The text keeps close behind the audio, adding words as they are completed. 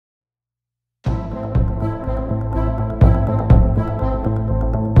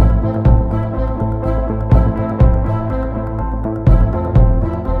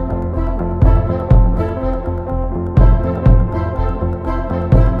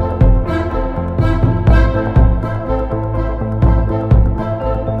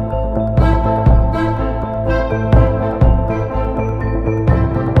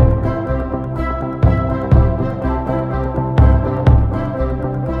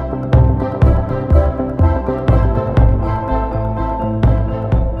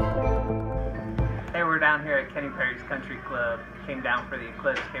came down for the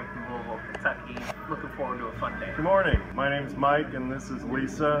Eclipse, came from Louisville, Kentucky. Looking forward to a fun day. Good morning. My name is Mike and this is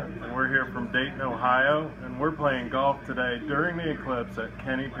Lisa, and we're here from Dayton, Ohio, and we're playing golf today during the Eclipse at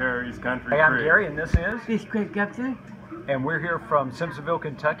Kenny Perry's Country Creek. Hey, I'm Gary, and this is Craig Gupton. And we're here from Simpsonville,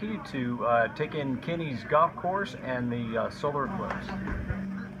 Kentucky to take in Kenny's golf course and the solar eclipse.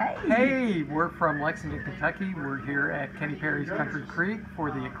 Hey, we're from Lexington, Kentucky. We're here at Kenny Perry's Country Creek for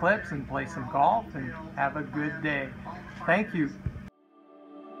the Eclipse and play some golf and have a good day. Thank you.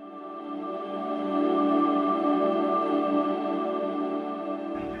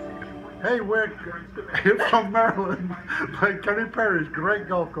 Hey, we're from Maryland. Play Kenny Perry's great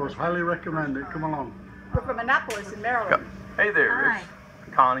golf course. Highly recommend it. Come along. We're from Annapolis in Maryland. Hey there, Hi.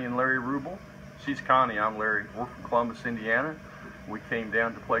 it's Connie and Larry Rubel. She's Connie, I'm Larry. We're from Columbus, Indiana. We came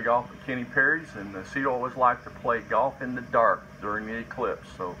down to play golf at Kenny Perry's, and Cedar always like to play golf in the dark during the eclipse.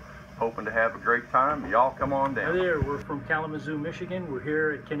 So, hoping to have a great time. Y'all come on down. Hi there, we're from Kalamazoo, Michigan. We're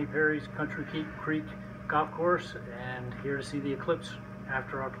here at Kenny Perry's Country Creek Golf Course and here to see the eclipse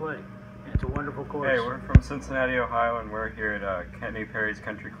after our play. And it's a wonderful course. Hey, we're from Cincinnati, Ohio, and we're here at Kenny Perry's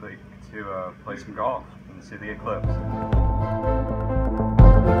Country Creek to play some golf and see the eclipse.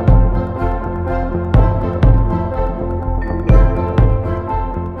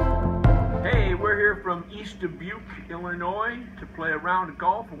 Hey, we're here from East Dubuque, Illinois to play a round of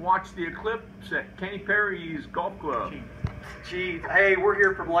golf and watch the eclipse at Kenny Perry's Golf Club. Gee, hey, we're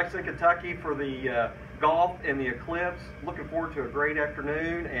here from Lexington, Kentucky for the golf and the eclipse. Looking forward to a great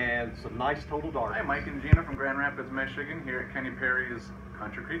afternoon and some nice total dark. Hi, Mike and Gina from Grand Rapids, Michigan, here at Kenny Perry's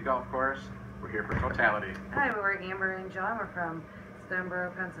Country Creek Golf Course. We're here for totality. Hi, we're Amber and John. We're from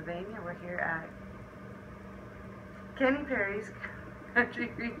Stoneboro, Pennsylvania. We're here at Kenny Perry's Country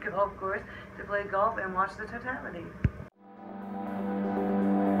Creek Golf Course to play golf and watch the totality.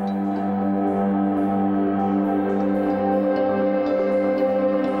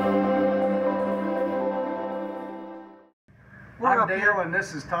 I'm Dale and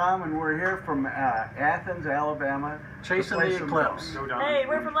this is Tom, and we're here from Athens, Alabama, chasing the eclipse. Hey,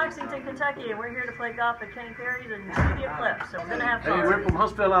 we're from Lexington, Kentucky, and we're here to play golf at Kenny Perry's and see the eclipse. So we're gonna have fun. Hey, we're from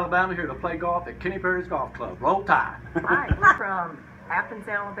Huntsville, Alabama, here to play golf at Kenny Perry's Golf Club. Roll Tide. Hi, we're from Athens,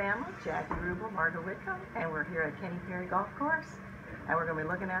 Alabama, Jackie Rubel, Margaret Whitcomb, and we're here at Kenny Perry Golf Course, and we're going to be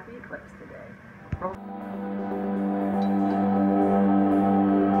looking at the eclipse today.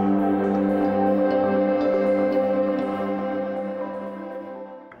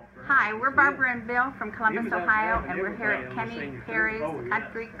 Hi, we're Barbara and Bill from Columbus, Ohio, and we're here at Kenny Perry's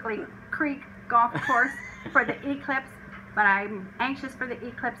Country Creek Golf Course for the eclipse. But I'm anxious for the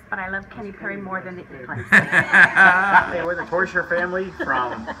eclipse, but I love Kenny Perry more than the eclipse. Hey, we're the Corsier family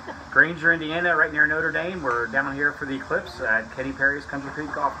from Granger, Indiana, right near Notre Dame. We're down here for the eclipse at Kenny Perry's Country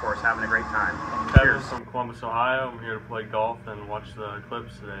Creek Golf Course, having a great time. I'm Kevin from Columbus, Ohio. I'm here to play golf and watch the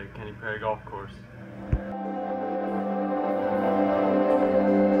eclipse at Kenny Perry Golf Course.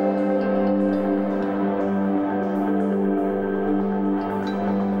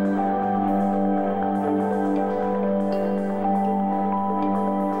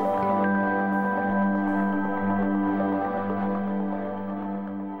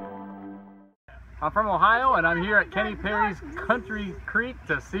 I'm from Ohio, and I'm here at Kenny Perry's Country Creek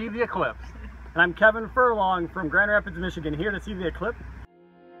to see the eclipse. And I'm Kevin Furlong from Grand Rapids, Michigan, here to see the eclipse